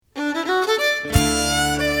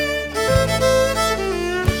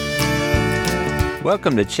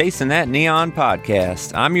Welcome to Chasing That Neon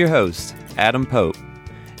Podcast. I'm your host, Adam Pope.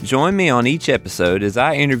 Join me on each episode as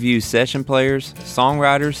I interview session players,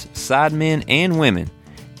 songwriters, sidemen, and women,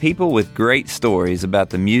 people with great stories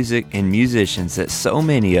about the music and musicians that so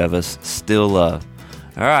many of us still love.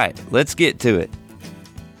 All right, let's get to it.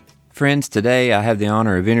 Friends, today I have the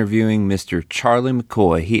honor of interviewing Mr. Charlie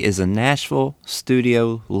McCoy. He is a Nashville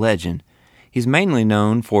studio legend. He's mainly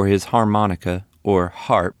known for his harmonica, or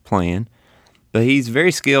harp, playing, but he's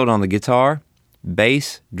very skilled on the guitar,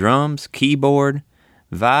 bass, drums, keyboard,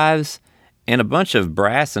 vibes, and a bunch of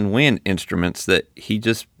brass and wind instruments that he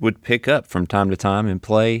just would pick up from time to time and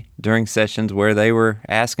play during sessions where they were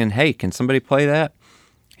asking, hey, can somebody play that?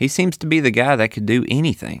 He seems to be the guy that could do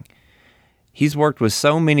anything. He's worked with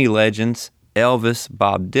so many legends: Elvis,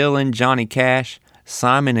 Bob Dylan, Johnny Cash,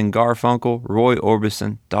 Simon and Garfunkel, Roy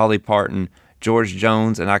Orbison, Dolly Parton, George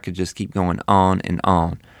Jones, and I could just keep going on and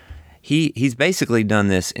on. He's basically done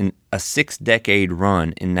this in a 6-decade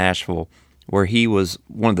run in Nashville, where he was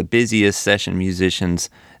one of the busiest session musicians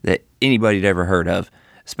that anybody'd ever heard of,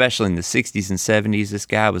 especially in the 60s and 70s. This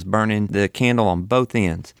guy was burning the candle on both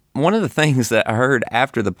ends. One of the things that I heard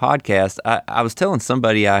after the podcast, I was telling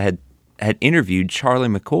somebody I had interviewed Charlie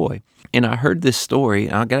McCoy, and I heard this story,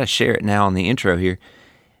 and I've got to share it now on the intro here.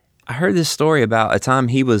 I heard this story about a time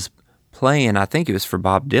he was playing, I think it was for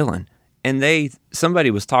Bob Dylan, and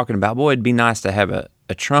somebody was talking about, boy, it'd be nice to have a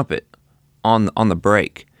trumpet on the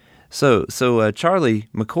break. So Charlie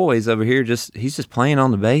McCoy's over here, he's just playing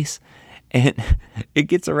on the bass, and it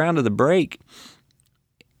gets around to the break,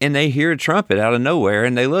 and they hear a trumpet out of nowhere,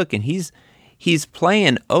 and they look, and he's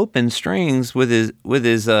playing open strings with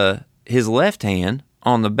his left hand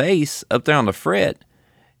on the bass up there on the fret,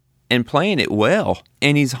 and playing it well,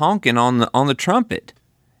 and he's honking on the trumpet.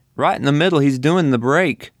 Right in the middle, he's doing the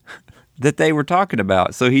break that they were talking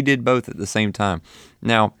about. So he did both at the same time.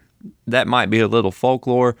 Now, that might be a little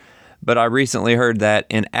folklore, but I recently heard that,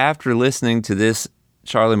 and after listening to this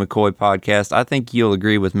Charlie McCoy podcast, I think you'll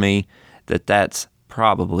agree with me that that's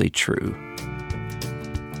probably true.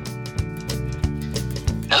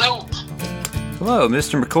 Hello. Hello,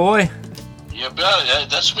 Mr. McCoy. Yeah,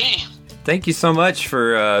 that's me. Thank you so much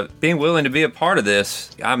for being willing to be a part of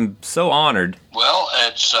this. I'm so honored. Well,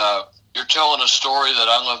 it's you're telling a story that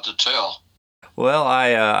I love to tell. Well,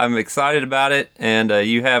 I'm excited about it, and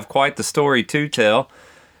you have quite the story to tell.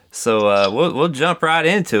 So we'll jump right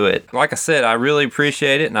into it. Like I said, I really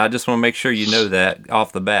appreciate it, and I just want to make sure you know that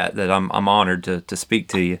off the bat that I'm honored to speak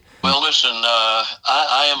to you. Well, listen,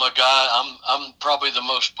 I am a guy. I'm probably the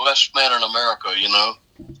most blessed man in America. You know,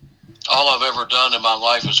 all I've ever done in my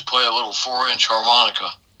life is play a little 4-inch harmonica,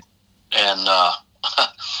 and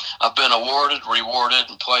I've been awarded, rewarded,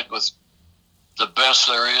 and played with the best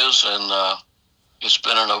there is, and it's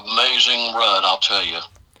been an amazing run, I'll tell you.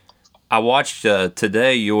 I watched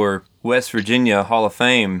today your West Virginia Hall of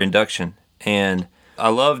Fame induction, and I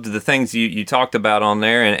loved the things you talked about on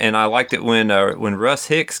there, and I liked it when Russ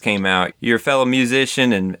Hicks came out, your fellow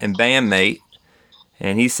musician and bandmate,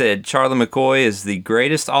 and he said Charlie McCoy is the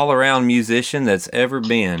greatest all-around musician that's ever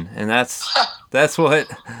been, and that's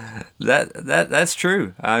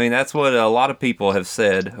true. I mean, that's what a lot of people have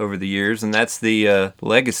said over the years, and that's the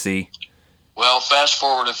legacy. Well, fast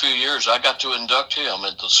forward a few years, I got to induct him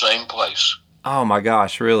at the same place. Oh my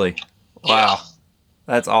gosh, really? Wow. Yeah.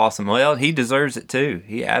 That's awesome. Well, he deserves it too.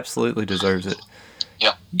 He absolutely deserves it.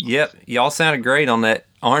 Yeah. Yep. Y'all sounded great on that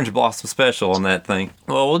Orange Blossom special on that thing.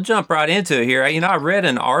 Well, we'll jump right into it here. You know, I read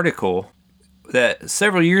an article that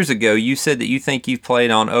several years ago you said that you think you've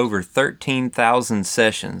played on over 13,000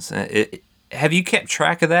 sessions. Have you kept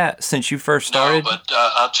track of that since you first started? No, but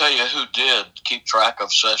I'll tell you who did keep track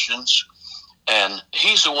of sessions, and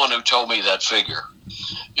he's the one who told me that figure.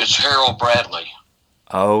 It's Harold Bradley.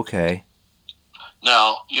 Oh, okay.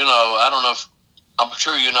 Now, you know, I don't know if, I'm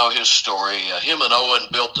sure you know his story. Him and Owen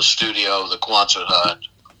built the studio, the Quonset Hut.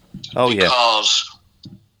 Oh, yeah. Because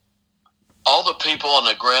all the people in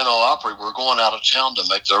the Grand Ole Opry were going out of town to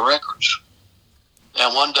make their records.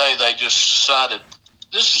 And one day they just decided,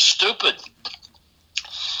 this is stupid.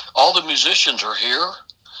 All the musicians are here,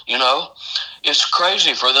 you know. It's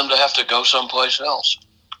crazy for them to have to go someplace else.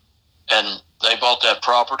 And they bought that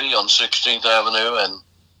property on 16th Avenue, and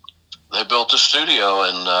they built a studio,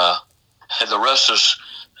 and the rest is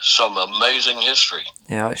some amazing history.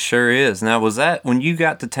 Yeah, it sure is. Now, was that when you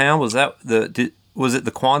got to town? Was it the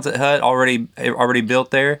Quonset Hut already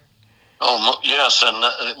built there? Oh yes, and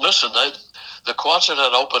listen, the Quonset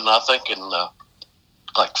Hut opened, I think, in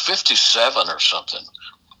like 57 or something,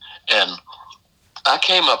 and I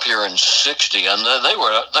came up here in 60, and they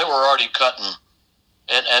were already cutting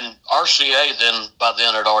and RCA by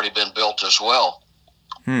then had already been built as well.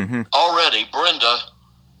 Mm-hmm. Already,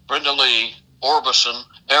 Brenda Lee, Orbison,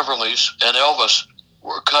 Everly's, and Elvis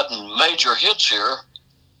were cutting major hits here,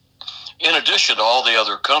 in addition to all the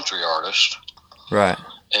other country artists. Right.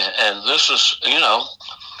 And this is,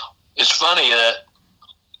 it's funny that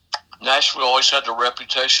Nashville always had the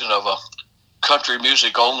reputation of a country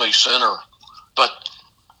music only center, but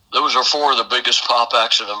those are four of the biggest pop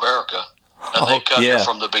acts in America, and they cut it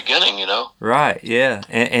from the beginning. Right. Yeah.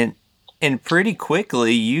 And pretty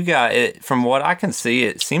quickly, you got it. From what I can see,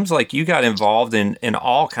 it seems like you got involved in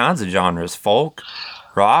all kinds of genres: folk,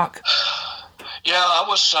 rock. Yeah, I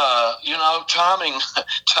was.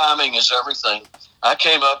 Timing is everything. I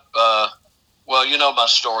came up. Well, you know my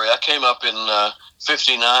story. I came up in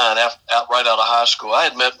 '59, right out of high school. I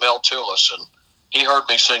had met Mel Tillis, and he heard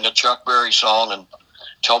me sing a Chuck Berry song and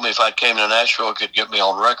told me if I came to Nashville, it could get me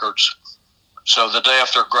on records. So the day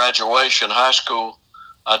after graduation, high school,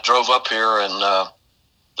 I drove up here, and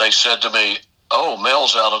they said to me, "Oh,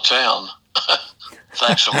 Mel's out of town."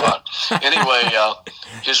 Thanks a lot. Anyway,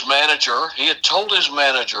 his manager, he had told his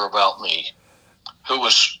manager about me, who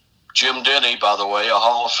was Jim Denny, by the way, a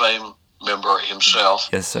Hall of Fame member himself.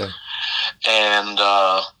 Yes, sir. And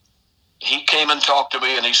he came and talked to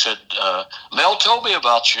me, and he said, "Mel told me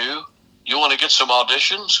about you. You want to get some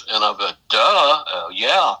auditions?" And I'm like, "Duh,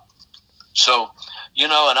 yeah." So,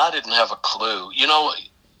 and I didn't have a clue.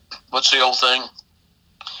 What's the old thing?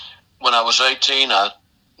 When I was 18, I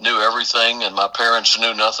knew everything, and my parents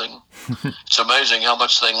knew nothing. It's amazing how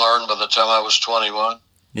much they learned by the time I was 21.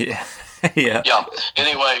 Yeah. Yeah. Yeah.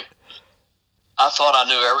 Anyway, I thought I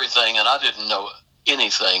knew everything, and I didn't know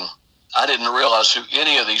anything. I didn't realize who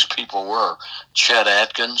any of these people were. Chet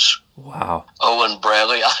Atkins. Wow. Owen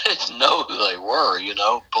Bradley. I didn't know who they were,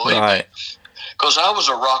 believe me. Because I was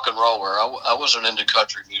a rock and roller. I wasn't into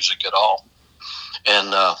country music at all.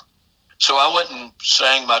 And so I went and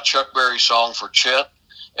sang my Chuck Berry song for Chet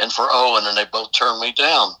and for Owen, and they both turned me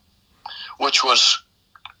down, which was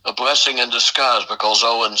a blessing in disguise, because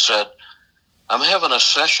Owen said, "I'm having a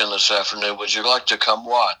session this afternoon. Would you like to come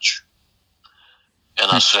watch?"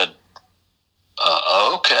 And I said,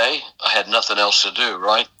 okay. I had nothing else to do,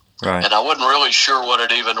 right? Right. And I wasn't really sure what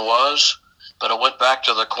it even was, but I went back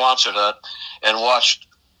to the Quonset hut and watched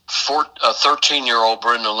a 13-year-old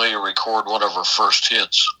Brenda Lee record one of her first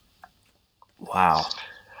hits. Wow.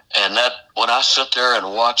 And when I sat there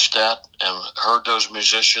and watched that and heard those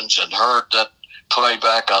musicians and heard that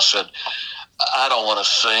playback, I said, I don't want to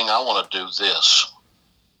sing. I want to do this.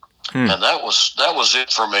 And that was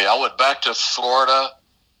it for me. I went back to Florida,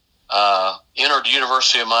 entered the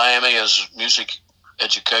University of Miami as a music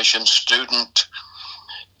education student.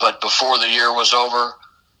 But before the year was over,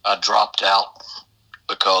 I dropped out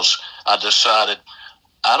because I decided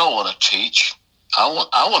I don't want to teach. I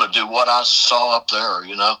want to do what I saw up there,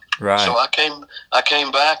 Right. So I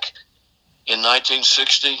came back in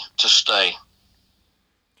 1960 to stay.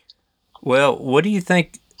 Well, what do you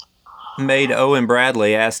think made Owen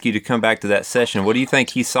Bradley ask you to come back to that session? What do you think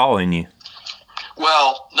he saw in you?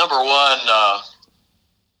 Well, number one,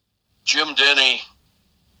 Jim Denny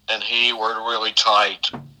and he were really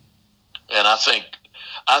tight, and I think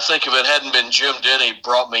if it hadn't been Jim Denny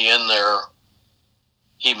brought me in there,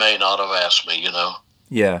 he may not have asked me,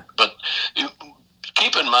 Yeah. But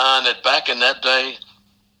keep in mind that back in that day,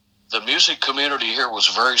 the music community here was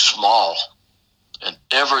very small, and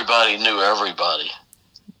everybody knew everybody.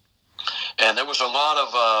 And there was a lot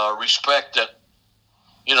of respect that,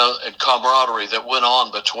 and camaraderie that went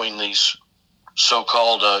on between these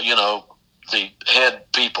so-called, the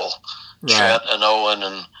head people, Right. Chet and Owen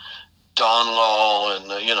and Don Law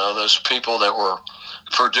and, those people that were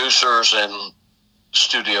producers and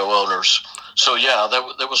studio owners. So, yeah,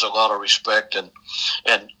 there was a lot of respect. And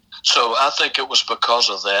so I think it was because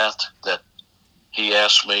of that he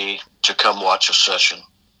asked me to come watch a session.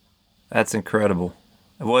 That's incredible.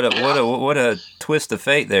 What a twist of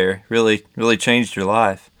fate there. Really, really changed your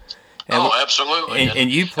life. And, absolutely.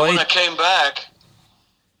 And you played. When I came back,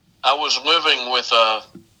 I was living with a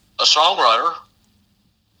songwriter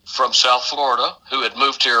from South Florida who had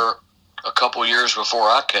moved here a couple years before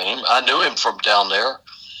I came. I knew him from down there.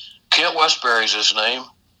 Kent Westbury's his name.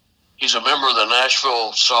 He's a member of the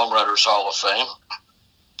Nashville Songwriters Hall of Fame.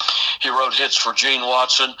 He wrote hits for Gene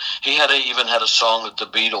Watson. He even had a song that the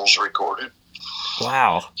Beatles recorded.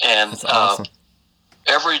 Wow. And that's awesome.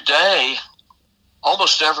 Every day,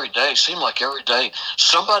 almost every day, seemed like every day,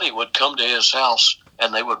 somebody would come to his house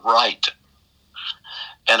and they would write.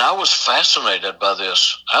 And I was fascinated by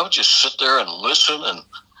this. I would just sit there and listen, and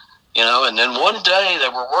You know, and then one day they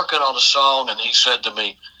were working on a song, and he said to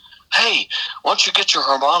me, "Hey, why don't you get your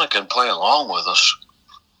harmonica and play along with us?"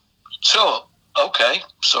 So, okay.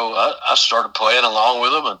 So I started playing along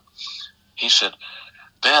with him, and he said,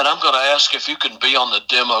 "Man, I'm going to ask if you can be on the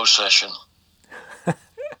demo session."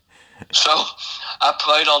 So I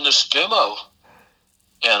played on this demo,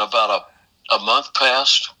 and about a month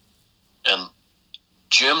passed, and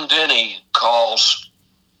Jim Denny calls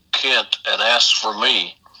Kent and asks for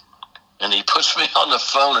me. And he puts me on the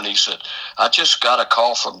phone, and he said, "I just got a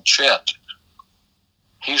call from Chet.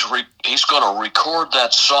 He's going to record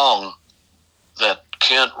that song that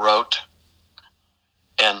Kent wrote,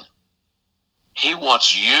 and he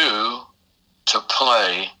wants you to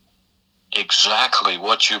play exactly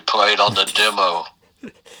what you played on the demo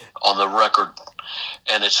on the record.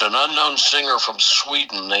 And it's an unknown singer from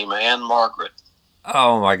Sweden named Anne Margaret."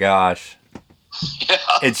 Oh, my gosh. Yeah.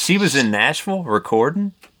 And she was in Nashville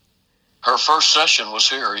recording? Her first session was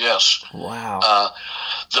here, yes. Wow.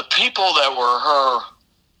 The people that were her,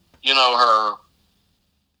 you know, her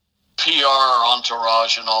PR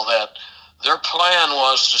entourage and all that, their plan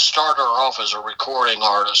was to start her off as a recording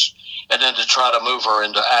artist and then to try to move her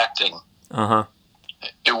into acting. Uh-huh.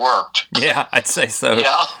 It worked. Yeah, I'd say so.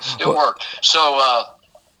 Yeah, it worked. So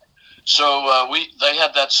they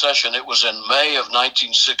had that session. It was in May of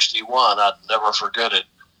 1961. I'd never forget it.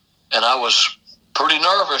 And I was pretty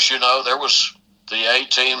nervous, you know. There was the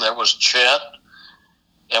A-team, there was Chet,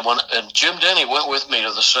 and Jim Denny went with me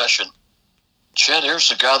to the session. "Chet, here's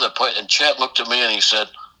the guy that played," and Chet looked at me and he said,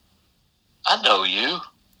 "I know you."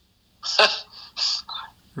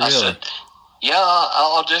 Really? I said, "Yeah,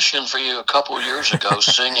 I auditioned for you a couple of years ago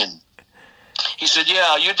singing." He said,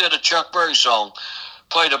 "Yeah, you did a Chuck Berry song,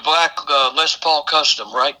 played a black Les Paul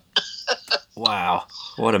Custom, right?" Wow.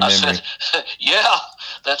 What a I memory. said, "Yeah,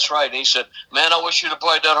 that's right." And he said, "Man, I wish you'd have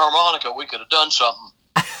played that harmonica. We could have done something."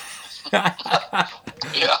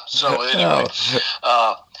 Yeah, so anyway.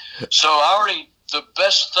 The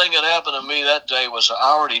best thing that happened to me that day was I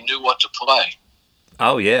already knew what to play.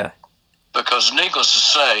 Oh, yeah. Because needless to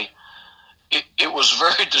say, it was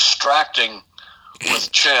very distracting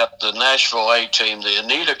with Chet, the Nashville A-team, the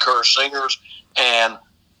Anita Kerr singers, and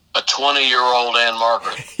a 20-year-old Anne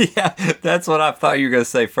Margaret. Yeah, that's what I thought you were going to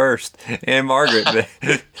say first. Anne Margaret, but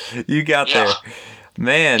you got there.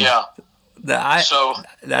 Man. Yeah. That's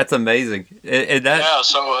amazing.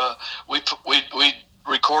 So we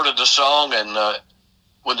recorded the song, and at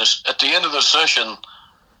the end of the session,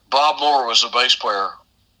 Bob Moore was the bass player.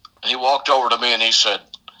 He walked over to me and he said,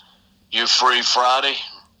 "You free Friday?"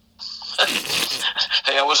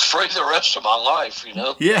 Hey, I was free the rest of my life, you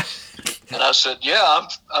know. Yeah. And I said, "Yeah,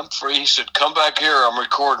 I'm free." He said, "Come back here. I'm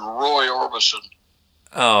recording Roy Orbison."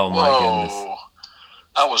 Oh my goodness.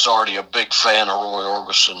 I was already a big fan of Roy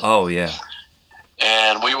Orbison. Oh yeah.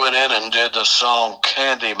 And we went in and did the song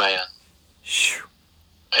Candyman.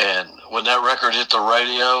 And when that record hit the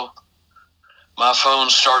radio, my phone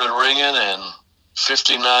started ringing, and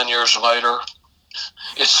 59 years later,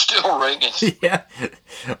 it's still ringing. Yeah.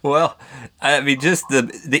 Well, I mean, just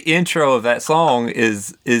the intro of that song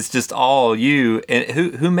is just all you. And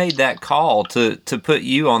who made that call to put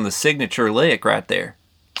you on the signature lick right there?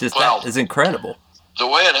 That is incredible. The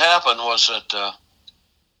way it happened was that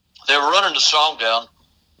they were running the song down,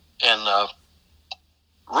 and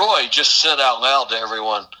Roy just said out loud to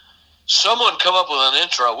everyone, "Someone come up with an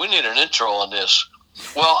intro. We need an intro on this."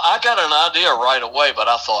 Well, I got an idea right away, but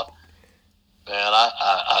I thought, man,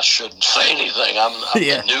 I shouldn't say anything. I'm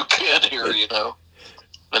the new kid here, you know.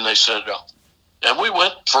 And they said, and we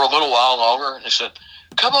went for a little while longer, and they said,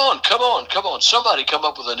 come on, somebody come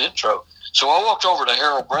up with an intro. So I walked over to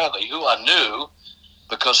Harold Bradley, who I knew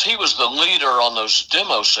because he was the leader on those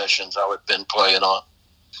demo sessions I had been playing on.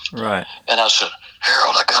 Right. And I said,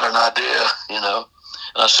 "Harold, I got an idea, you know."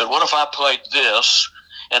 And I said, "What if I played this,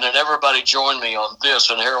 and then everybody joined me on this?"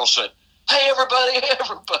 And Harold said, hey, everybody,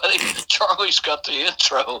 Charlie's got the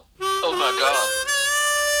intro." Oh, my God.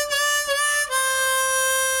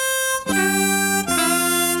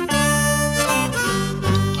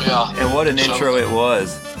 Yeah. And what an intro it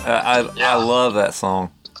was. I love that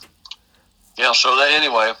song. Yeah, so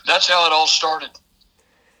anyway, that's how it all started.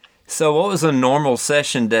 So what was a normal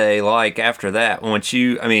session day like after that?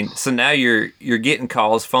 So now you're getting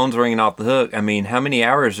calls, phones ringing off the hook. I mean, how many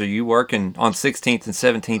hours are you working on 16th and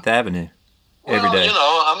 17th Avenue every day? You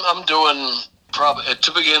know, I'm doing probably,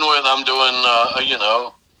 to begin with, I'm doing,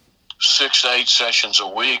 6 to 8 sessions a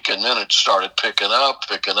week, and then it started picking up,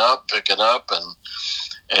 and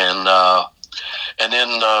then,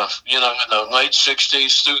 in the late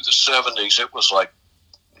 60s through the 70s, it was like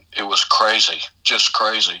it was crazy, just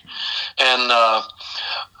crazy. And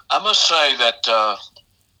I must say that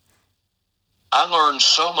I learned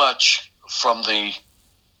so much from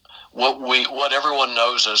what everyone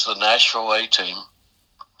knows as the Nashville A-Team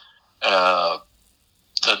that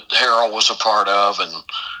Harold was a part of, and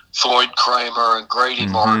Floyd Kramer and Grady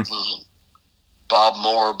Martin, Bob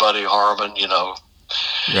Moore, Buddy Harmon,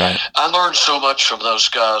 Right. I learned so much from those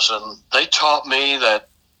guys, and they taught me that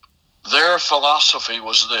their philosophy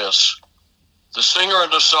was this: the singer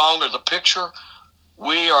and the song are the picture,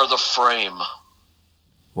 we are the frame.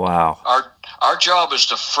 Wow. Our job is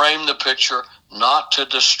to frame the picture, not to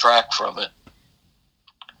distract from it.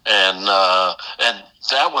 And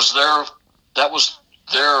that was their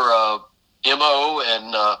MO,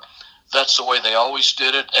 and that's the way they always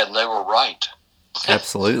did it, and they were right.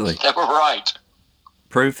 Absolutely. They were right.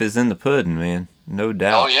 Proof is in the pudding, man. No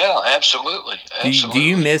doubt. Oh, yeah, absolutely. Do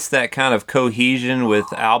you miss that kind of cohesion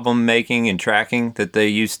with album making and tracking that they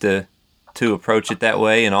used to approach it that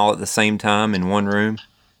way and all at the same time in one room?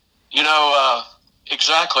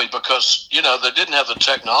 Exactly, because, they didn't have the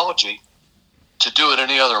technology to do it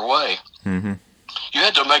any other way. Mm-hmm. You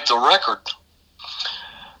had to make the record.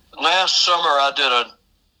 Last summer, I did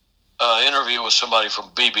an interview with somebody from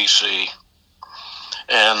BBC,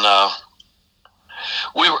 and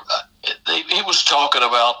he was talking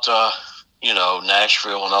about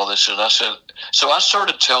Nashville and all this, and I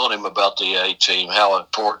started telling him about the A-Team, how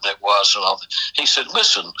important it was, and all that. He said,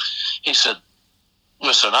 listen,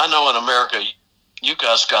 I know in America you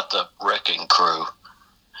guys got the Wrecking Crew,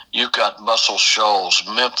 you got Muscle Shoals,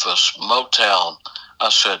 Memphis, Motown. I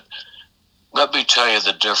said, let me tell you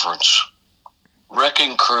the difference.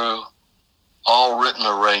 Wrecking Crew, all written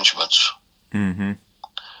arrangements. Mm-hmm.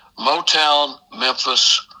 Motown,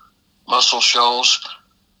 Memphis, Muscle Shoals,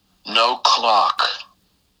 no clock.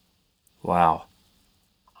 Wow.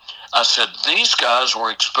 I said, these guys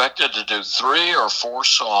were expected to do 3 or 4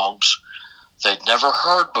 songs they'd never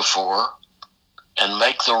heard before and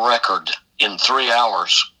make the record in 3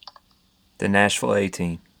 hours. The Nashville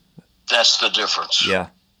A-Team. That's the difference. Yeah.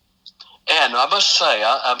 And I must say,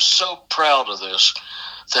 I'm so proud of this,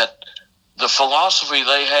 that the philosophy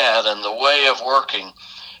they had and the way of working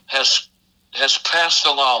has passed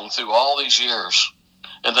along through all these years.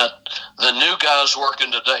 And that the new guys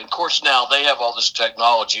working today, of course, now they have all this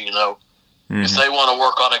technology, Mm-hmm. If they want to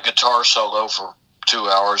work on a guitar solo for 2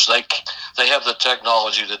 hours, they have the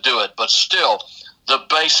technology to do it. But still, the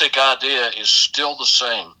basic idea is still the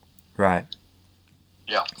same. Right.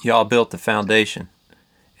 Yeah. Y'all built the foundation.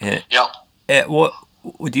 And yeah. What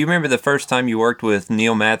do you remember the first time you worked with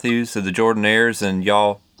Neil Matthews of the Jordanaires and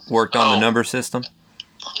y'all worked on the number system?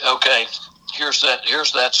 Okay. Here's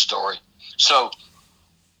that story. So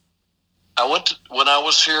when I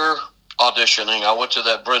was here auditioning, I went to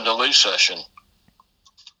that Brenda Lee session.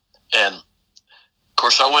 And of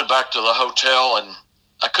course I went back to the hotel and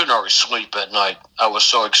I couldn't hardly sleep at night. I was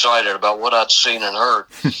so excited about what I'd seen and heard.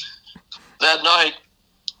 That night,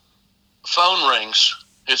 phone rings.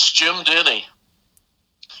 It's Jim Denny.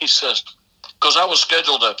 He says, because I was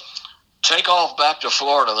scheduled to take off back to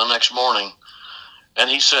Florida the next morning. And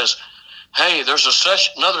he says, hey, there's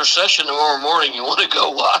another session tomorrow morning. You want to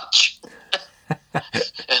go watch?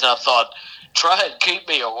 And I thought, try and keep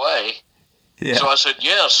me away. Yeah. So I said,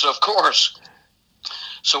 yes, of course.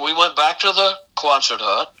 So we went back to the Quonset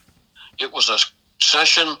hut. It was a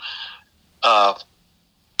session.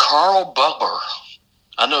 Carl Butler.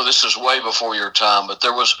 I know this is way before your time, but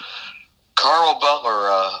there was Carl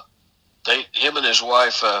Butler. Him and his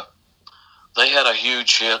wife, they had a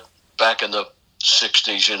huge hit back in the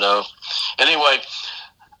 60s, Anyway,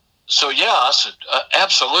 so yeah, I said,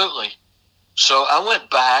 absolutely. So I went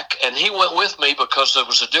back, and he went with me because there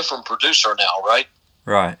was a different producer now, right?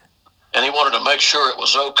 Right. And he wanted to make sure it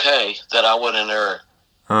was okay that I went in there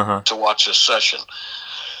to watch this session.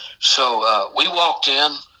 So we walked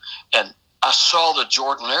in, and I saw the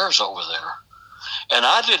Jordanaires over there. And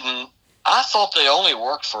I thought they only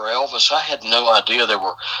worked for Elvis. I had no idea they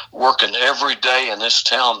were working every day in this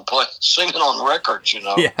town, singing on records,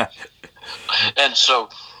 Yeah. And so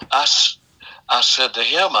I said to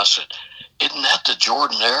him, isn't that the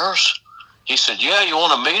Jordanaires? He said, yeah, you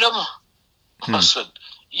want to meet them? I said,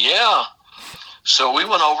 yeah. So we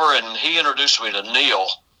went over, and he introduced me to Neil.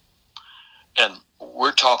 And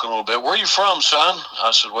we're talking a little bit. Where are you from, son?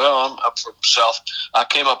 I said, well, I'm from I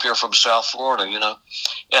came up here from South Florida,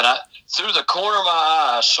 And through the corner of my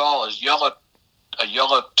eye, I saw a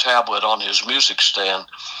yellow tablet on his music stand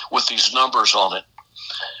with these numbers on it.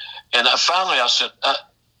 And I said,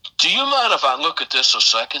 do you mind if I look at this a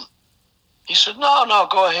second? He said, no,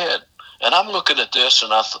 go ahead. And I'm looking at this,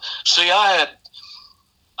 and I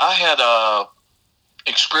had a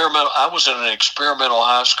experimental. I was in an experimental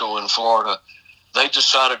high school in Florida. They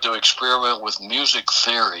decided to experiment with music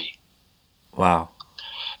theory. Wow.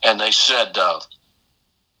 And they said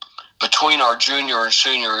between our junior and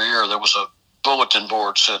senior year, there was a bulletin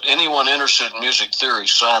board said, anyone interested in music theory,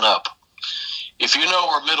 sign up. If you know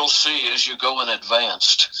where middle C is, you go in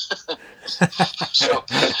advanced. So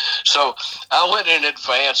I went in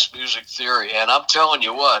advanced music theory, and I'm telling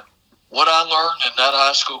you what I learned in that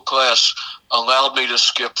high school class allowed me to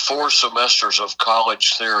skip 4 semesters of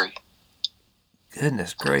college theory.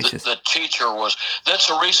 Goodness gracious. The teacher that's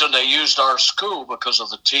the reason they used our school, because of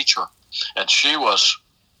the teacher. And she was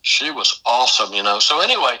awesome, you know. So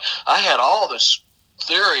anyway, I had all this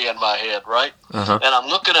theory in my head, right? Uh-huh. And I'm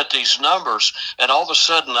looking at these numbers, and all of a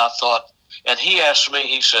sudden I thought, and he asked me,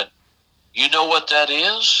 he said, you know what that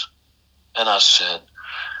is? And I said,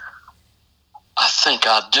 I think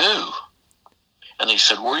I do. And he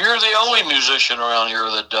said, well, you're the only musician around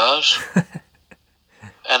here that does.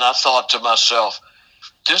 And I thought to myself,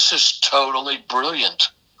 this is totally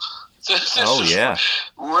brilliant. This is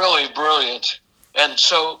really brilliant. And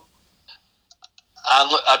so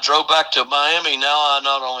I drove back to Miami. Now I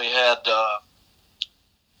not only had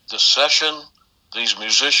the session, these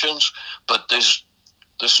musicians, but this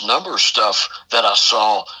number stuff that I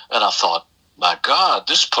saw, and I thought, my God,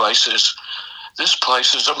 this place is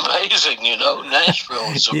amazing. You know,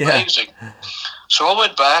 Nashville is amazing. So I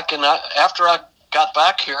went back, and after I got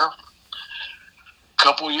back here, a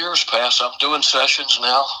couple years passed. I'm doing sessions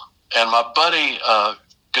now, and my buddy,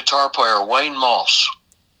 guitar player Wayne Moss,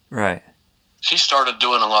 right? He started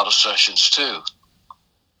doing a lot of sessions too.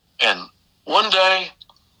 And one day,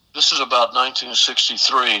 this is about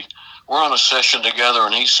 1963, we're on a session together,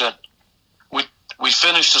 and he said, we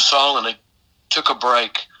finished the song, and they took a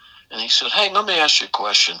break, and he said, hey, let me ask you a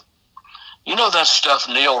question. You know that stuff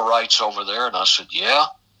Neil writes over there? And I said, yeah.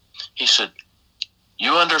 He said,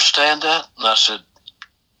 you understand that? And I said,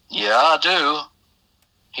 yeah, I do.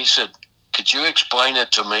 He said, could you explain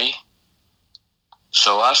it to me?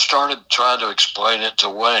 So I started trying to explain it to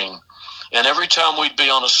Wayne. And every time we'd be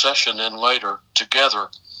on a session then later together,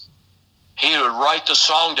 he would write the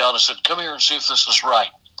song down and said, come here and see if this is right.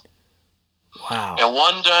 Wow. And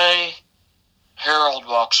one day, Harold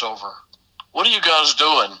walks over. What are you guys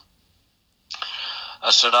doing? I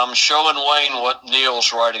said, I'm showing Wayne what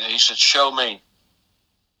Neil's writing. He said, show me.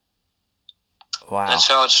 Wow. That's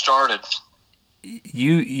how it started.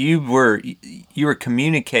 You were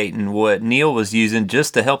communicating what Neil was using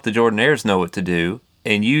just to help the Jordanaires know what to do,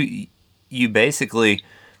 and you basically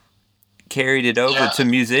carried it over to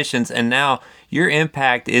musicians, and now your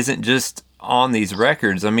impact isn't just on these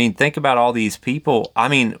records. I mean, think about all these people. I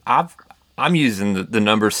mean, I'm using the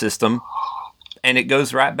number system, and it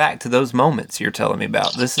goes right back to those moments you're telling me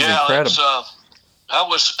about. This is incredible. I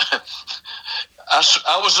was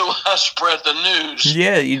the one that spread the news.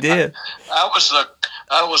 Yeah, you did. I was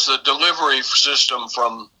the delivery system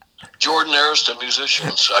from Jordanaires to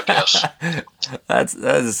musicians, I guess. That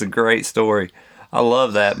is a great story. I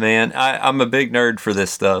love that, man. I'm a big nerd for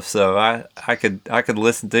this stuff, so I could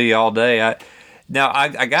listen to you all day. I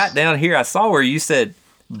got down here. I saw where you said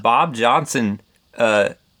Bob Johnson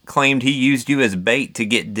claimed he used you as bait to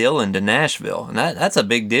get Dylan to Nashville, and that's a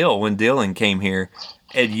big deal when Dylan came here.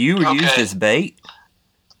 And you were used as bait?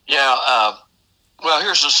 Yeah. Well,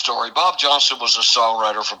 here's the story. Bob Johnson was a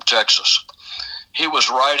songwriter from Texas. He was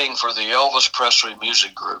writing for the Elvis Presley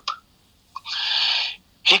Music Group.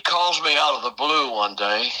 He calls me out of the blue one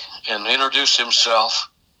day and introduced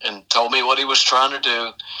himself and told me what he was trying to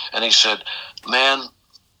do. And he said, man,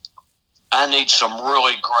 I need some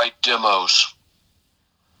really great demos.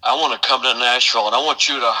 I want to come to Nashville, and I want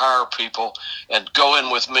you to hire people and go in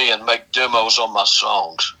with me and make demos on my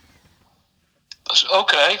songs. I said,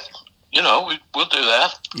 okay, we'll do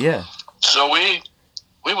that. Yeah. So we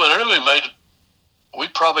went in and we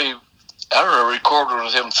probably, recorded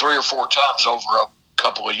with him 3 or 4 times over a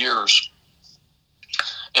couple of years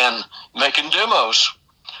and making demos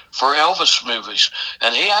for Elvis movies.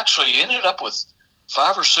 And he actually ended up with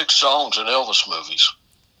 5 or 6 songs in Elvis movies.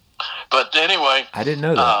 But anyway, I didn't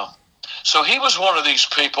know that. So he was one of these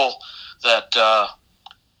people that.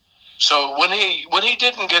 So when he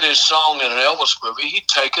didn't get his song in an Elvis movie, he'd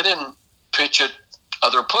take it and pitch it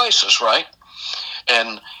other places, right?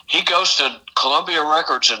 And he goes to Columbia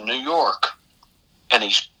Records in New York, and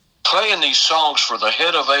he's playing these songs for the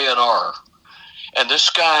head of A&R. And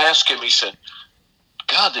this guy asked him. He said,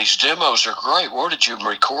 "God, these demos are great. Where did you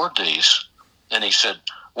record these?" And he said,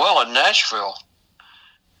 "Well, in Nashville."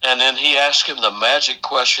 And then he asked him the magic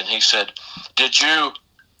question. He said, "Did you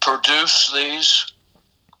produce these?"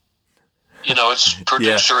 You know, it's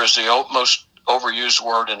producer is the most overused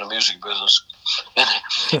word in the music business.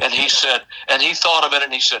 And he said, and he thought a minute,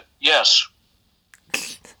 and he said, "Yes."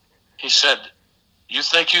 He said, "You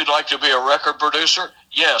think you'd like to be a record producer?"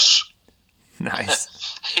 "Yes."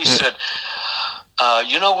 Nice. He said,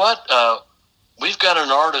 "You know what? We've got an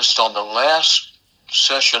artist on the last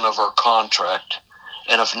session of her contract,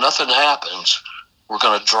 and if nothing happens, we're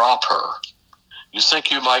going to drop her. You think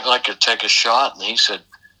you might like to take a shot?" And he said,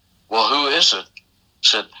 "Well, who is it?" He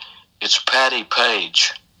said, "It's Patti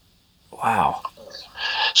Page." Wow.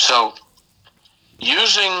 So,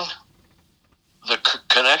 using the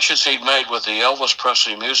connections he'd made with the Elvis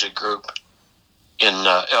Presley Music Group in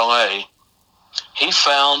L.A., he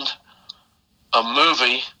found a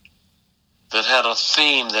movie that had a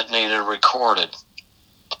theme that needed recorded.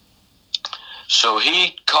 So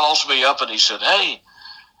he calls me up and he said, "Hey,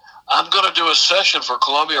 I'm going to do a session for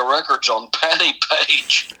Columbia Records on Patti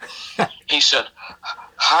Page." He said,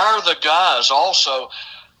 "Hire the guys. Also,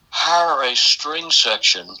 hire a string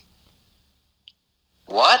section."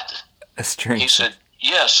 "What?" A string. He said,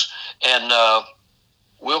 "Yes, and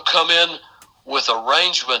we'll come in with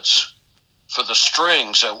arrangements for the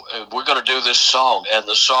strings, and we're going to do this song." And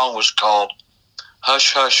the song was called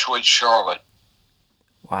 "Hush, Hush, Sweet Charlotte,"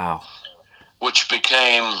 Wow. which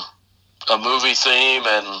became a movie theme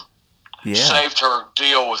and saved her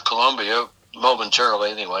deal with Columbia,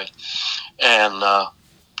 momentarily anyway. And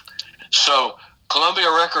so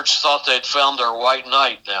Columbia Records thought they'd found their white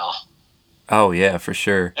knight now. Oh, yeah, for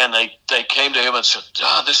sure. And they came to him and said,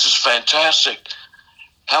 "This is fantastic.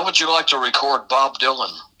 How would you like to record Bob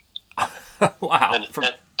Dylan?" Wow.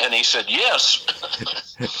 And he said, "Yes."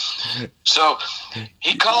 So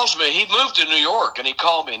he calls me. He moved to New York, and he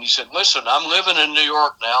called me, and he said, "Listen, I'm living in New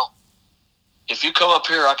York now. If you come up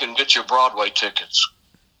here, I can get you Broadway tickets."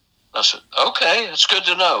 I said, "Okay, that's good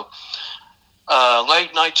to know."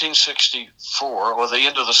 Late 1964, or the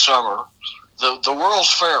end of the summer, the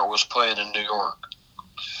World's Fair was playing in New York.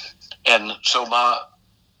 And so my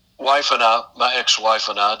ex-wife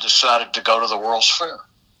and I decided to go to the World's Fair.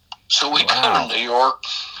 So we go to New York.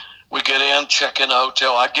 We get in, check in a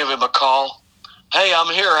hotel. I give him a call. "Hey, I'm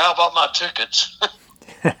here. How about my tickets?"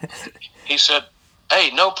 He said,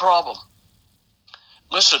 "Hey, no problem.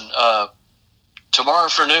 Listen, tomorrow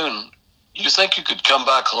afternoon, you think you could come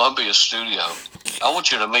by Columbia Studio? I want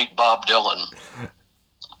you to meet Bob Dylan."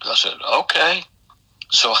 I said, "Okay."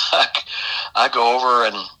 So I go over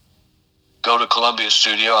and go to Columbia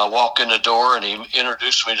Studio. I walk in the door, and he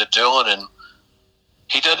introduced me to Dylan, and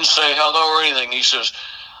he didn't say hello or anything. He says,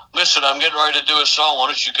 "Listen, I'm getting ready to do a song. Why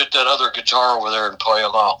don't you get that other guitar over there and play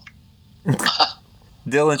along?"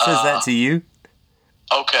 Dylan says that to you?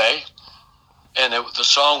 Okay. And the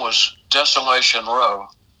song was "Desolation Row"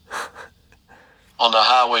 on the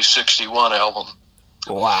Highway 61 album.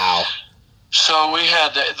 Wow. So we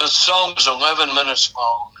had, the song was 11 minutes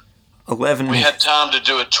long. 11 minutes. We had time to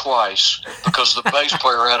do it twice because the bass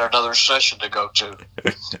player had another session to go to.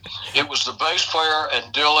 It was the bass player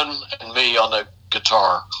and Dylan and me on the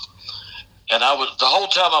guitar. And the whole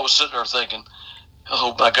time I was sitting there thinking,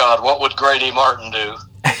 "Oh my God, what would Grady Martin do?"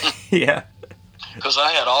 Yeah. Because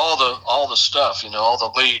I had all the stuff, all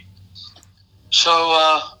the lead.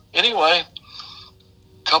 So anyway,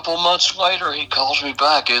 a couple months later, he calls me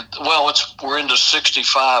back. We're into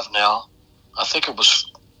 65 now. I think it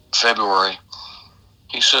was February.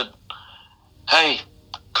 He said, "Hey,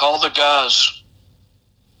 call the guys.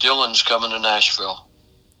 Dylan's coming to Nashville."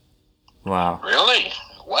 Wow. "Really?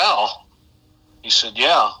 Wow." He said,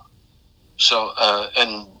 "Yeah." So,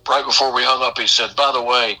 and right before we hung up, he said, "By the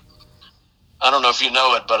way, I don't know if you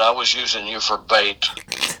know it, but I was using you for bait."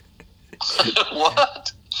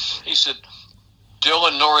 "What?" He said,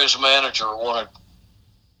 "Dylan nor his manager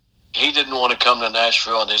he didn't want to come to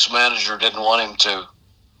Nashville, and his manager didn't want him to."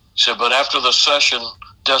 He said, "But after the session,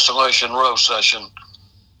 Desolation Row session,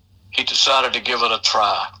 he decided to give it a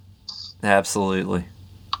try." Absolutely.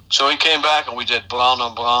 So he came back, and we did Blonde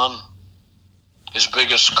on Blonde, his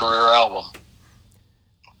biggest career album.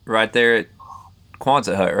 Right there at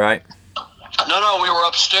Quonset Hut, right? No, we were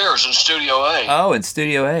upstairs in Studio A. Oh, in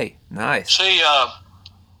Studio A. Nice. See,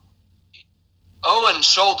 Owen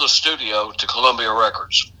sold the studio to Columbia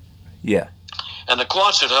Records. Yeah. And the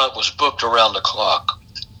Quonset Hut was booked around the clock.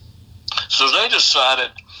 So they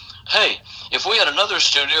decided, hey, if we had another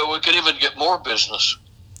studio, we could even get more business.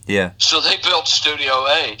 Yeah. So they built Studio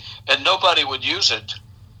A, and nobody would use it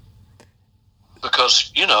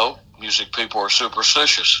because, music people are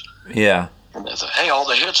superstitious. Yeah. And they thought, hey, all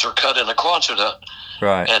the hits are cut in the Quonset Hut.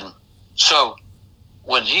 Right. And so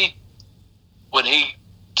when he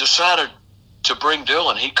decided to bring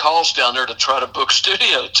Dylan, he calls down there to try to book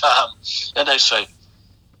studio time, and they say,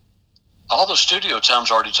 all the studio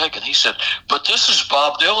time's already taken. He said, but this is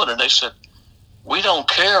Bob Dylan. And they said, we don't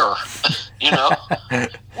care.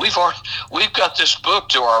 We've got this book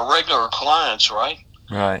to our regular clients, right?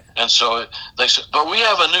 Right. And so they said, but we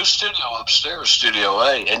have a new studio upstairs, Studio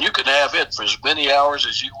A, and you can have it for as many hours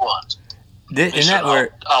as you want.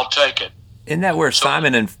 I'll take it. Isn't that where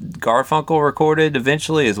Simon and Garfunkel recorded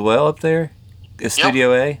eventually as well up there?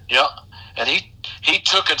 Studio A? Yeah. And he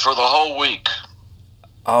took it for the whole week.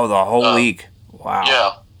 Oh, the whole week.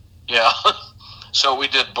 Wow. Yeah. So we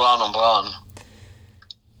did Blonde on Blonde.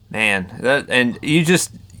 Man, and you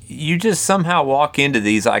just somehow walk into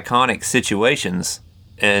these iconic situations,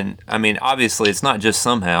 and I mean, obviously, it's not just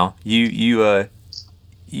somehow. You were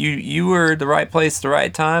the right place at the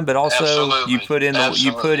right time, but also Absolutely. you put in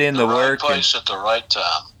the work. Right place at the right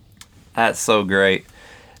time. That's so great.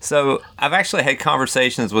 So I've actually had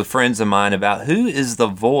conversations with friends of mine about who is the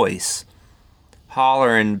voice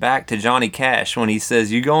hollering back to Johnny Cash when he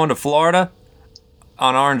says, "You going to Florida?"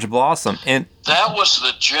 on Orange Blossom, and that was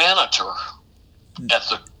the janitor at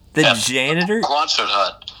the janitor Quonset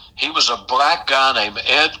Hut. He was a black guy named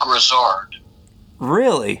Ed Grizzard.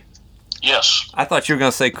 Really? Yes. I thought you were going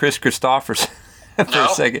to say Chris Christopherson for a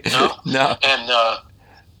second. No. And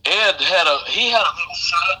Ed had a little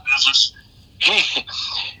side business. He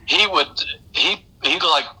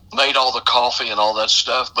like made all the coffee and all that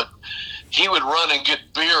stuff, but he would run and get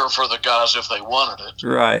beer for the guys if they wanted it.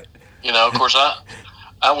 Right. Of course, I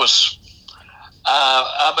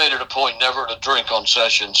made it a point never to drink on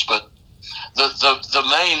sessions, but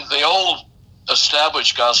the old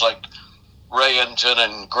established guys like Rayington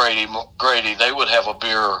and Grady, they would have a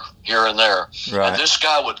beer here and there, right. And this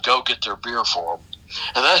guy would go get their beer for them,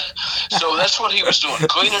 and so that's what he was doing,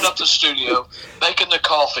 cleaning up the studio, making the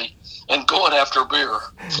coffee, and going after beer.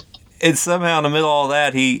 And somehow in the middle of all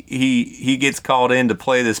that, he gets called in to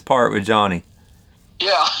play this part with Johnny.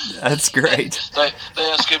 Yeah. That's great. They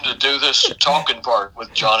asked him to do this talking part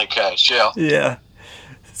with Johnny Cash, yeah. Yeah.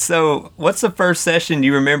 So, what's the first session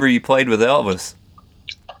you remember you played with Elvis?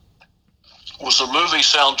 It was the movie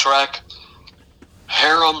soundtrack,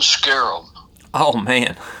 Harem Scarum. Oh,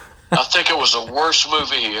 man. I think it was the worst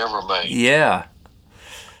movie he ever made. Yeah.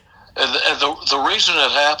 And the reason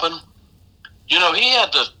it happened,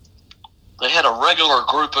 they had a regular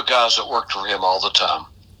group of guys that worked for him all the time.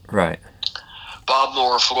 Right. Bob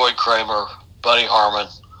Moore, Floyd Kramer, Buddy Harman.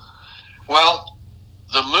 Well,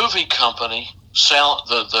 the movie company,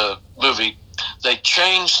 the movie, they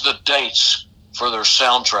changed the dates for their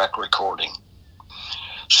soundtrack recording.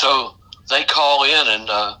 So they call in, and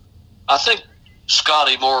I think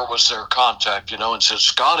Scotty Moore was their contact, and said,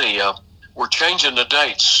 Scotty, we're changing the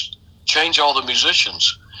dates, change all the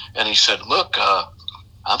musicians. And he said, look,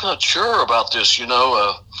 I'm not sure about this,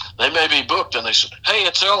 they may be booked. And they said, hey,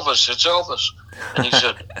 it's Elvis. And he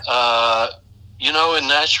said, in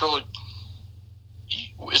Nashville,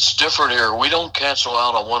 it's different here. We don't cancel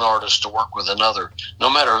out on one artist to work with another, no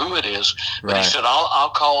matter who it is. But He said,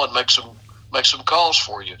 I'll call and make some calls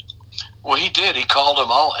for you. Well, he did. He called them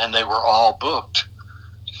all, and they were all booked.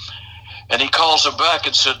 And he calls them back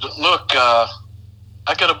and said, look, I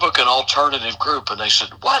got to book an alternative group. And they said,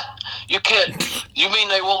 what? You can't. You mean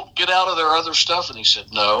they won't get out of their other stuff? And he said,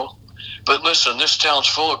 no. But listen, this town's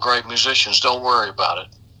full of great musicians. Don't worry about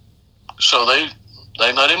it. So they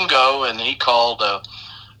let him go, and he called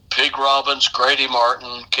Pig Robbins, Grady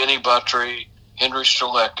Martin, Kenny Buttry, Henry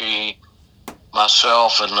Strzelecki,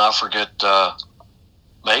 myself, and I forget,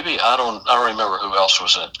 maybe, I don't remember who else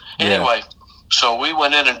was in. Anyway, so we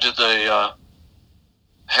went in and did the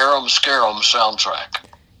Harem Scarum soundtrack.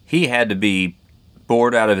 He had to be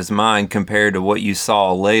bored out of his mind compared to what you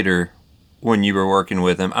saw later when you were working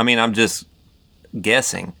with him. I mean, I'm just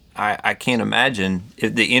guessing. I can't imagine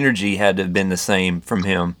if the energy had to have been the same from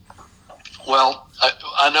him. Well,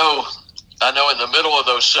 I know in the middle of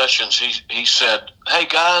those sessions, he said, hey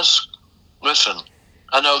guys, listen,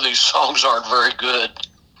 I know these songs aren't very good,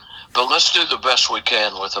 but let's do the best we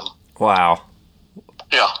can with them. Wow.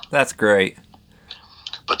 Yeah. That's great.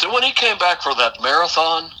 But then when he came back for that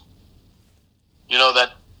marathon,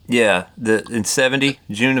 that... Yeah, in 70,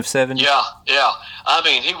 June of 70? Yeah. I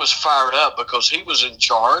mean, he was fired up because he was in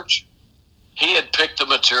charge. He had picked the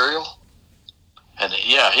material. And,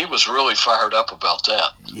 he was really fired up about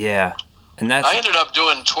that. Yeah. And I ended up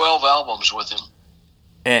doing 12 albums with him.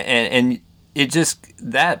 And it just,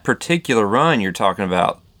 that particular run you're talking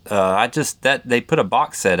about, They put a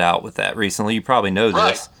box set out with that recently. You probably know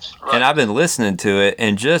this. Right. And I've been listening to it,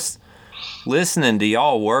 and just listening to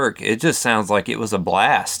y'all work, it just sounds like it was a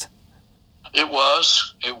blast. It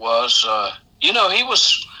was. Of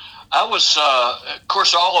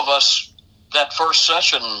course, all of us, that first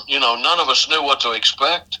session, none of us knew what to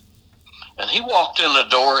expect. And he walked in the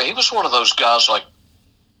door. He was one of those guys like,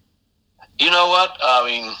 you know what? I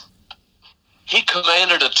mean, he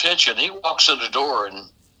commanded attention. He walks in the door and,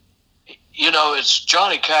 it's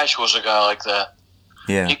Johnny Cash was a guy like that.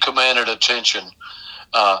 Yeah. He commanded attention.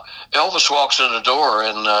 Elvis walks in the door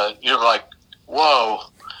and you're like, whoa.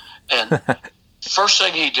 And first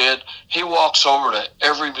thing he did, he walks over to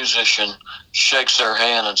every musician, shakes their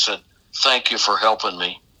hand and said, thank you for helping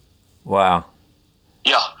me. Wow.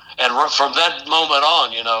 Yeah. And from that moment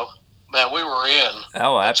on, man, we were in.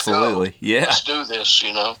 Oh, absolutely. Yeah. Let's do this,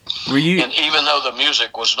 Were you? And even though the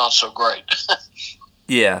music was not so great.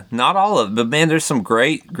 Yeah, not all of it, but man, there's some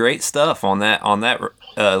great stuff on that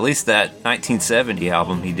at least that 1970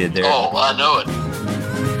 album he did there. Oh, I know it.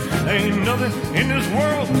 Ain't nothing in this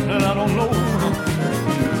world that I don't know.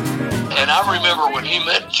 And I remember when he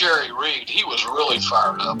met Jerry Reed, he was really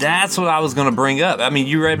fired up. That's what I was going to bring up. I mean,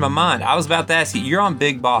 you read my mind. I was about to ask you, you're on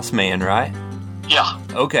Big Boss Man, right? Yeah.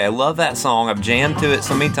 Okay, I love that song. I've jammed to it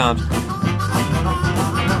so many times.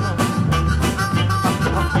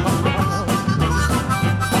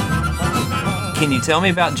 Can you tell me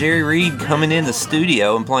about Jerry Reed coming in the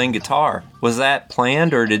studio and playing guitar? Was that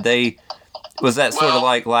planned, or was that sort of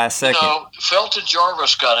like last second? Felton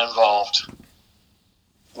Jarvis got involved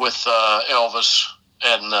with Elvis,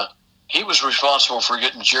 and he was responsible for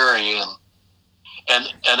getting Jerry in. And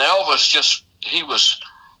Elvis he was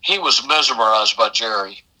mesmerized by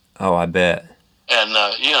Jerry. Oh, I bet. And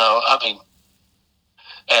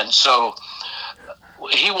and so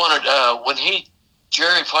he wanted when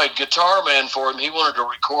Jerry played Guitar Man for him, he wanted to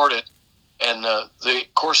record it, and of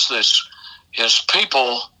course his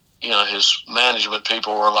people, his management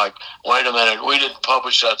people were like, wait a minute, we didn't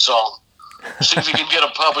publish that song. See if you can get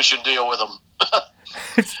a publishing deal with them.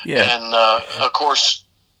 Yeah. And of course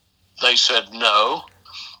they said no.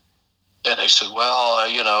 And they said, well,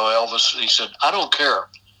 Elvis, he said, I don't care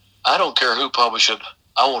who published it.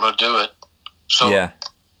 I want to do it. So yeah.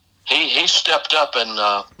 he stepped up and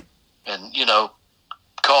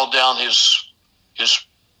called down his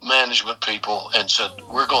management people and said,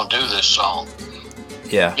 we're going to do this song.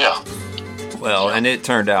 Yeah. Yeah. Well, yeah. And it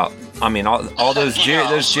turned out, I mean, all those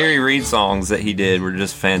those Jerry Reed songs that he did were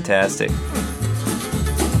just fantastic.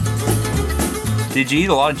 Did you eat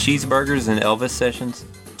a lot of cheeseburgers in Elvis sessions?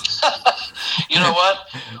 You know what?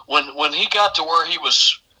 When he got to where he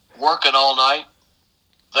was working all night,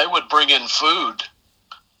 they would bring in food,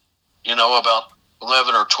 about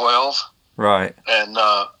 11 or 12. Right. And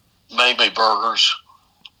maybe burgers.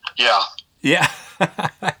 Yeah. Yeah.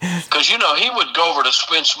 Because, he would go over to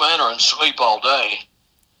Spence Manor and sleep all day.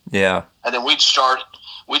 Yeah. And then we'd start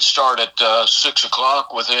at 6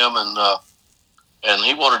 o'clock with him, and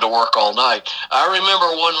he wanted to work all night. I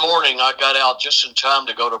remember one morning I got out just in time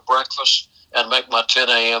to go to breakfast and make my 10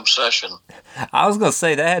 a.m. session. I was going to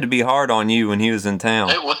say, that had to be hard on you when he was in town.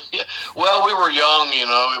 Well, we were young,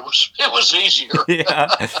 it was easier.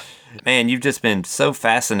 Yeah. Man, you've just been so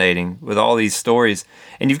fascinating with all these stories,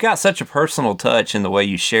 and you've got such a personal touch in the way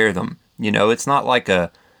you share them. It's not like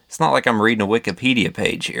I'm reading a Wikipedia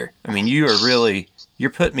page here. I mean, you're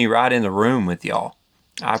putting me right in the room with y'all.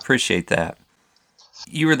 I appreciate that.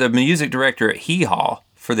 You were the music director at Hee Haw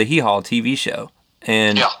for the Hee Haw TV show,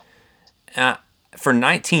 and for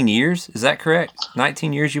 19 years, is that correct?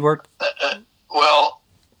 19 years you worked? Well,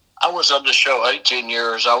 I was on the show 18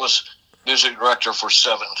 years. I was music director for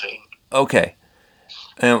 17. Okay.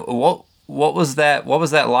 And what was that? What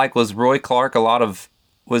was that like? Was Roy Clark was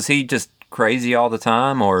he just crazy all the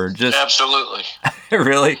time, or just absolutely?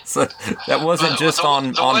 Really? So that wasn't just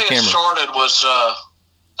on camera. The way it started was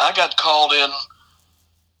I got called in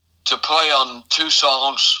to play on 2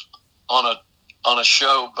 songs on a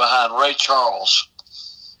show behind Ray Charles.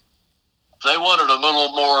 They wanted a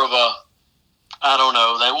little more of a,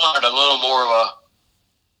 they wanted a little more of a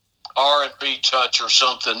R&B touch or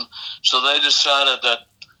something. So they decided that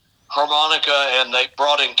harmonica, and they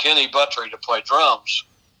brought in Kenny Buttrey to play drums.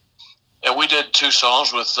 And we did 2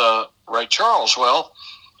 songs with Ray Charles. Well,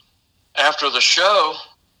 after the show,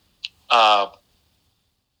 the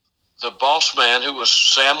boss man, who was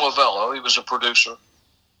Sam Lavello, he was a producer,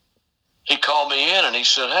 he called me in and he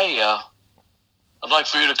said, hey, I'd like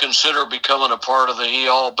for you to consider becoming a part of the Hee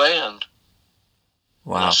Haw band.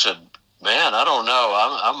 Wow. And I said, man, I don't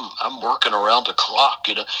know. I'm working around the clock.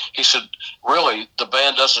 You know, he said, really, the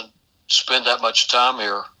band doesn't spend that much time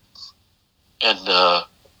here. And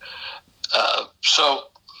so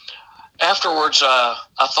afterwards, I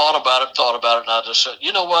thought about it, and I just said,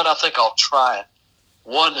 you know what? I think I'll try it.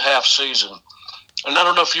 1/2 season. And I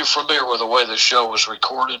don't know if you're familiar with the way the show was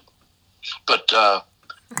recorded, but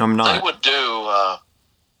I'm not. They would do,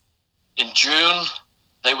 in June,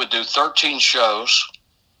 they would do 13 shows,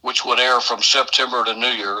 which would air from September to New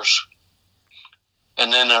Year's.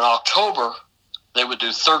 And then in October, they would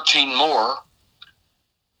do 13 more,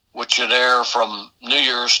 which would air from New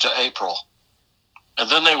Year's to April. And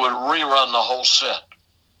then they would rerun the whole set.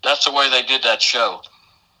 That's the way they did that show.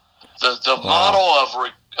 The model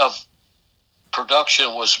of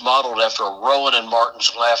production was modeled after Rowan and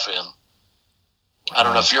Martin's Laugh-In. I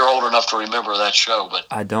don't know if you're old enough to remember that show, but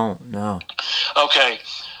I don't know. Okay.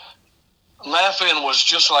 Laugh-In was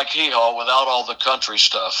just like Hee Haw without all the country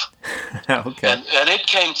stuff. Okay. And it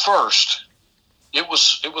came first. It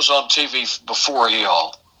was on TV before Hee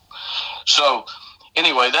Haw. So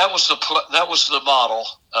anyway, that was the model.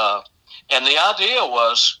 And the idea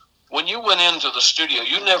was, when you went into the studio,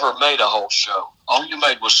 you never made a whole show. All you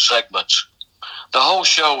made was segments. The whole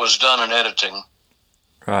show was done in editing.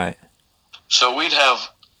 Right. So we'd have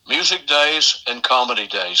music days and comedy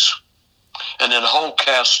days, and then whole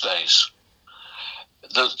cast days.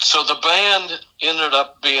 So the band ended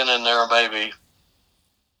up being in there maybe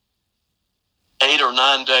 8 or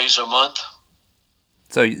 9 days a month.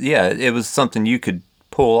 So, yeah, it was something you could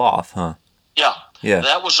pull off, huh? Yeah. Yeah.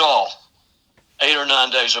 That was all. 8 or 9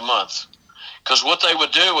 days a month. Because what they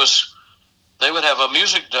would do is they would have a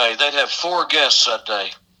music day. They'd have 4 guests that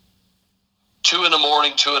day. 2 in the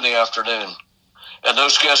morning, 2 in the afternoon. And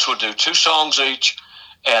those guests would do 2 songs each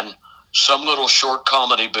and some little short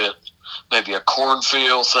comedy bit. Maybe a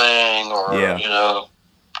cornfield thing or, you know,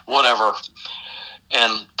 whatever.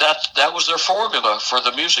 And that was their formula for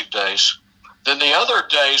the music days. Then the other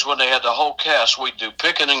days when they had the whole cast, we'd do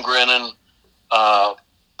Pickin' and Grinnin'.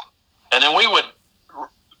 And then we would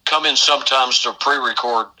come in sometimes to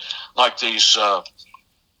pre-record like these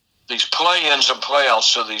play-ins and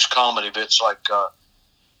play-outs to these comedy bits, like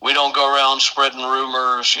we don't go around spreading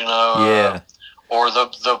rumors, you know. Or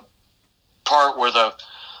the part where the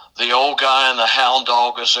old guy and the hound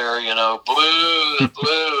dog is there, you know, blue,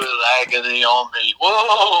 agony on me.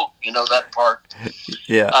 Whoa! You know, that part.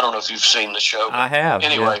 Yeah. I don't know if you've seen the show. I have.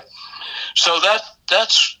 Anyway, so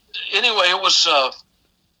anyway,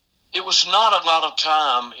 it was not a lot of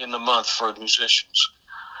time in the month for musicians.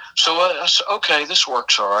 So I said, okay, this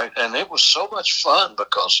works all right. And it was so much fun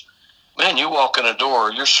because, man, you walk in a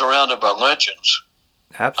door, you're surrounded by legends.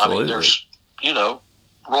 Absolutely. I mean, there's, you know,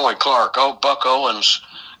 Roy Clark, Buck Owens,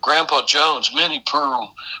 Grandpa Jones, Minnie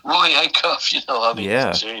Pearl, Roy Acuff, you know, I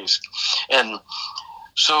mean, geez. And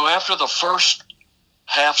so after the first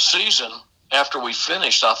half season, after we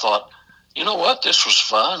finished, I thought, you know what, this was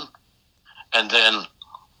fun. And then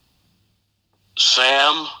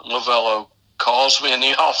Sam Lavello calls me in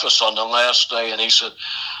the office on the last day, and he said,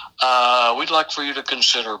 we'd like for you to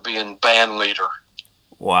consider being band leader.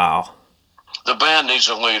 Wow. The band needs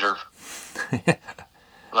a leader.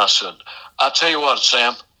 And I said, I'll tell you what,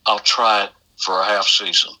 Sam, I'll try it for a half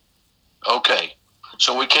season. Okay.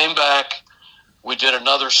 So we came back. We did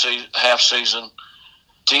another half season.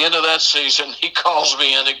 At the end of that season, he calls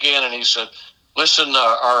me in again, and he said, listen,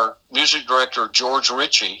 our music director, George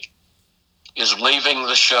Ritchie, is leaving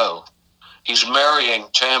the show. He's marrying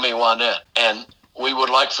Tammy Wynette, and we would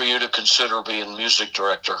like for you to consider being music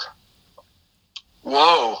director.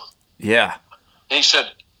 Whoa. Yeah. And he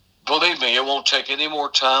said, believe me, it won't take any more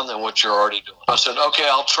time than what you're already doing. I said, okay,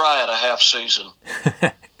 I'll try it a half season.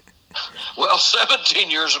 Well, 17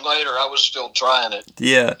 years later, I was still trying it.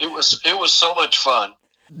 Yeah. It was so much fun.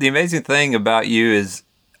 The amazing thing about you is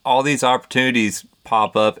all these opportunities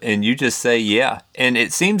pop up and you just say yeah. And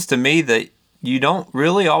it seems to me that you don't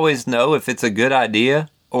really always know if it's a good idea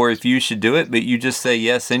or if you should do it, but you just say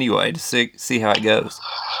yes anyway to see how it goes.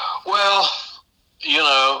 Well, you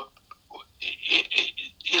know,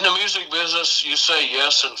 in the music business, you say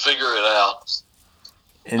yes and figure it out.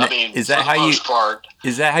 And I mean, is that for the most part,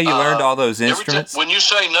 is that how you learned all those instruments? When you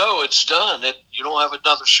say no, it's done. You don't have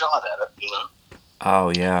another shot at it, you know.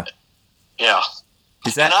 Oh yeah. Yeah.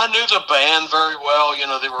 Is that? And I knew the band very well. You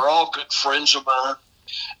know, they were all good friends of mine,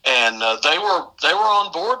 and they were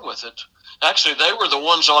on board with it. Actually, they were the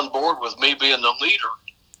ones on board with me being the leader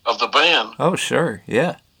of the band. Oh sure,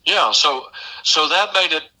 yeah. Yeah. So that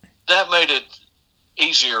made it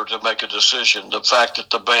easier to make a decision. The fact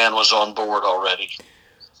that the band was on board already.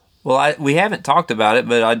 Well, we haven't talked about it,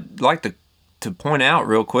 but I'd like to point out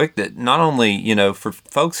real quick that not only, for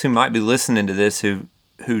folks who might be listening to this who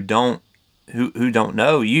don't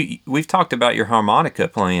know, we've talked about your harmonica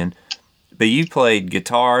playing, but you played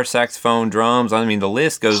guitar, saxophone, drums. I mean, the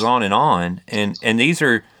list goes on, and these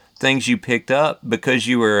are things you picked up because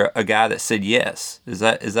you were a guy that said yes. Is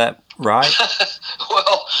that right?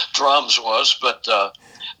 Well, drums was, but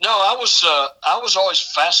no, I was always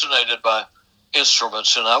fascinated by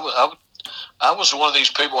instruments, and I was one of these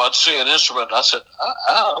people. I'd see an instrument, and I said,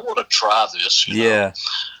 I want to try this. Yeah.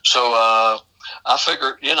 So I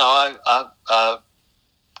figured, I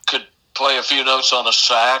could play a few notes on a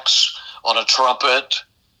sax, on a trumpet.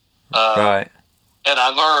 Right. And I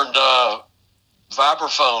learned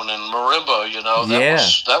vibraphone and marimba.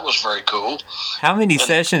 That was very cool. How many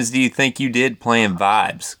sessions do you think you did playing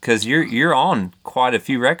vibes? Because you're on quite a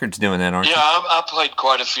few records doing that, aren't you? Yeah, I played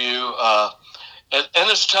quite a few. And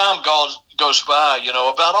as time goes by,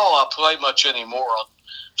 about all I play much anymore on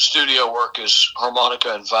studio work is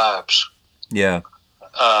harmonica and vibes. Yeah.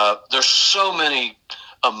 There's so many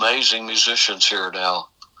amazing musicians here now.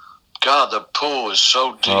 God, the pool is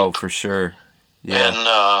so deep. Oh, for sure. Yeah. And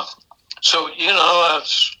so,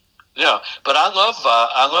 yeah. But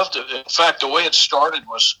I loved it. In fact, the way it started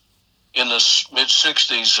was in the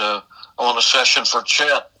mid-'60s on a session for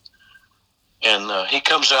Chet. And he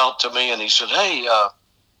comes out to me and he said, "Hey,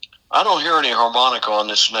 I don't hear any harmonica on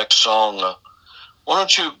this next song. Why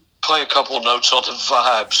don't you play a couple of notes on the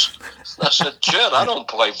vibes?" I said, "Chet, I don't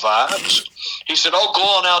play vibes." He said, "Oh, go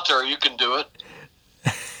on out there. You can do it."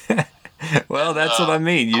 Well, that's what I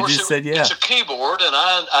mean. You just said, "Yeah." It's a keyboard, and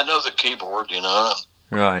I know the keyboard,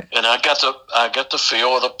 Right. And I got the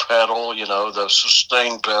feel of the pedal, the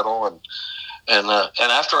sustain pedal, and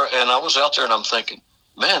I was out there, and I'm thinking,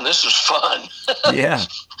 man, this is fun. Yeah.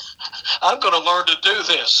 I'm going to learn to do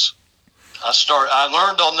this. I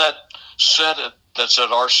learned on that set that's at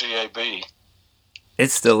RCAB.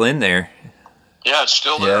 It's still in there. Yeah, it's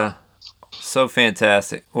still there. Yeah. So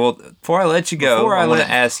fantastic. Well, before I let you go, I want to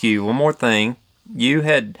ask you one more thing. You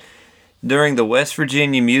had, during the West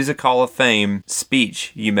Virginia Music Hall of Fame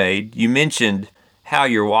speech you made, you mentioned how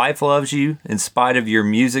your wife loves you in spite of your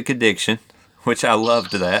music addiction, which I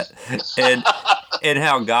loved that, and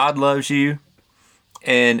how God loves you,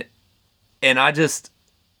 and I just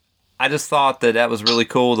thought that was really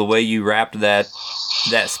cool the way you wrapped that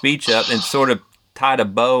speech up and sort of tied a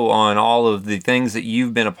bow on all of the things that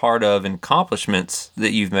you've been a part of and accomplishments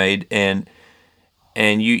that you've made, and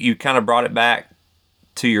you kind of brought it back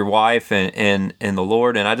to your wife and the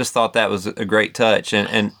Lord, and I just thought that was a great touch,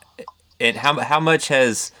 and how much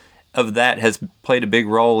of that has played a big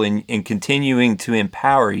role in continuing to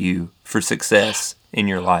empower you for success in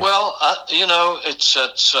your life? Well, it's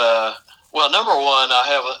well, number one,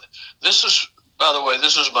 this is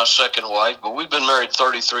my second wife, but we've been married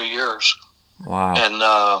 33 years. Wow. And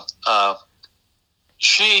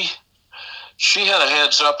she had a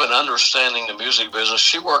heads up in understanding the music business.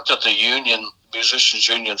 She worked at the Musicians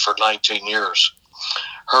Union for 19 years.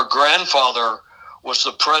 Her grandfather was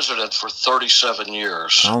the president for 37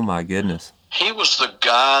 years. Oh, my goodness. He was the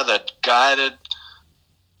guy that guided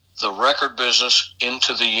the record business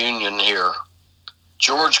into the union here.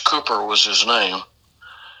 George Cooper was his name.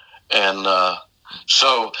 And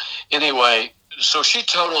so she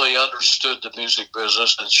totally understood the music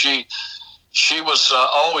business, and she was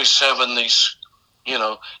always having these,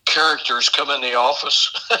 characters come in the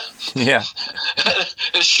office. Yeah.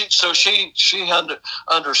 And she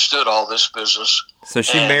understood all this business. So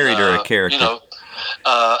she married her a character.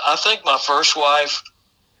 I think my first wife,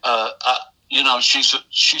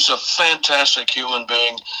 she's a fantastic human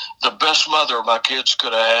being, the best mother my kids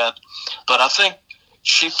could have had. But I think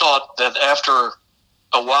she thought that after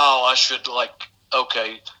a while I should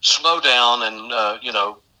slow down and,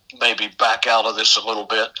 maybe back out of this a little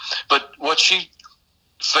bit. But what she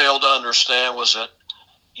failed to understand was that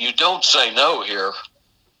you don't say no here.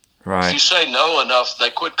 Right. If you say no enough, they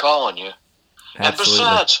quit calling you. Absolutely. And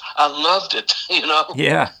besides, I loved it,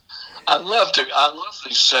 Yeah. I love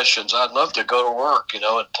these sessions. I'd love to go to work, and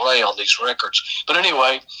play on these records. But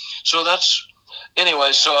anyway,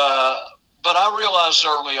 but I realized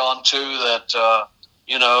early on too that,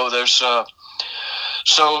 there's,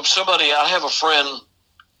 so somebody, I have a friend,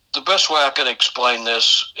 the best way I can explain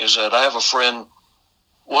this is that I have a friend,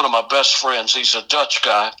 one of my best friends, he's a Dutch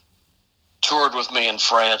guy, toured with me in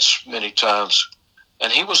France many times.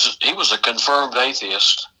 And he was a confirmed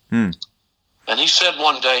atheist. Hmm. And he said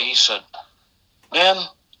one day, he said, "Man,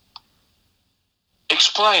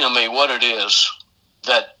 explain to me what it is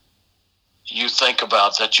that you think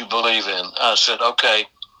about, that you believe in." I said, "Okay,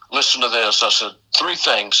 listen to this. I said, 3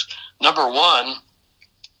 things. Number 1,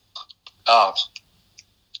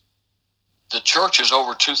 the church is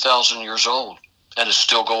over 2,000 years old and is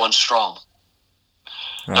still going strong.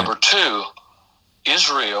 Right. Number 2,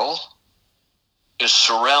 Israel is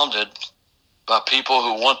surrounded by people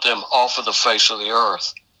who want them off of the face of the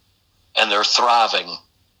earth, and they're thriving.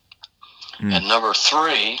 And number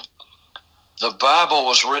 3, the Bible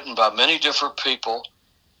was written by many different people,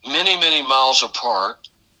 many, many miles apart,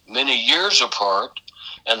 many years apart,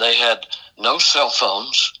 and they had no cell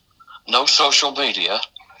phones, no social media,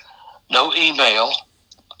 no email,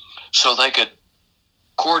 so they could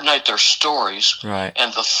coordinate their stories. Right.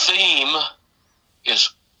 And the theme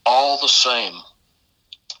is all the same.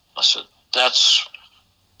 I said, that's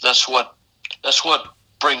what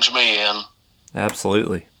brings me in.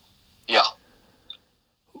 Absolutely. Yeah.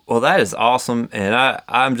 Well, that is awesome, and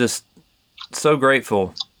I'm just so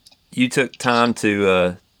grateful you took time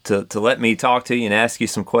to let me talk to you and ask you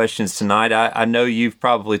some questions tonight. I know you've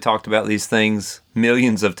probably talked about these things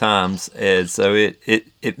millions of times, and so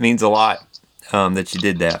it means a lot that you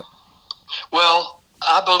did that. Well,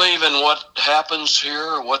 I believe in what happens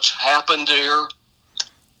here, what's happened here,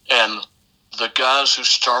 and the guys who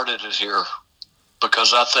started it here,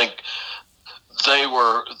 because I think they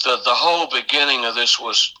were the whole beginning of this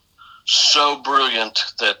was so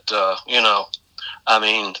brilliant that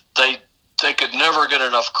they could never get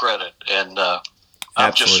enough credit, and I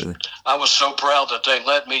was so proud that they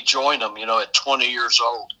let me join them, at 20 years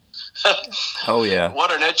old. Oh yeah.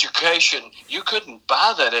 What an education. You couldn't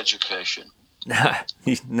buy that education.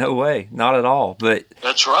 No way, not at all. But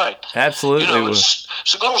that's right. Absolutely. It's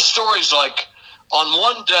little stories like on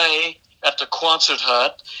one day at the Quonset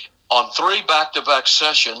Hut, on 3 back-to-back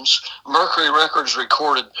sessions, Mercury Records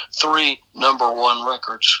recorded 3 #1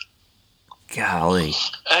 records. Golly.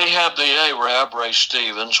 Ahab the Arab, Ray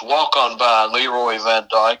Stevens, Walk On By, Leroy Van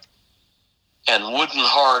Dyke, and Wooden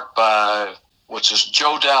Heart by,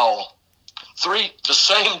 Joe Dowell. 3, the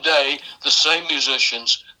same day, the same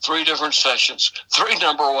musicians, 3 different sessions, 3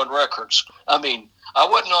 #1 records. I mean, I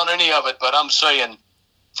wasn't on any of it, but I'm saying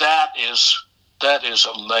that is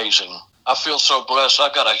amazing. I feel so blessed. I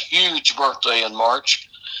got a huge birthday in March,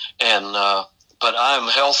 and but I'm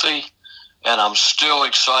healthy, and I'm still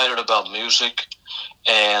excited about music.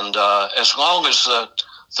 And as long as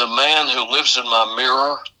the man who lives in my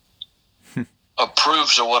mirror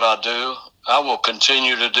approves of what I do, I will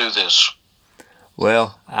continue to do this.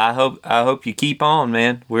 Well, I hope you keep on,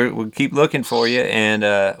 man. We'll keep looking for you,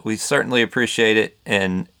 and we certainly appreciate it.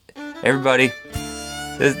 And everybody,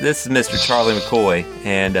 this is Mr. Charlie McCoy,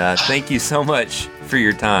 and thank you so much for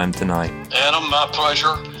your time tonight. Adam, my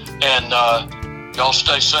pleasure, and y'all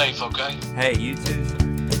stay safe, okay? Hey, you too.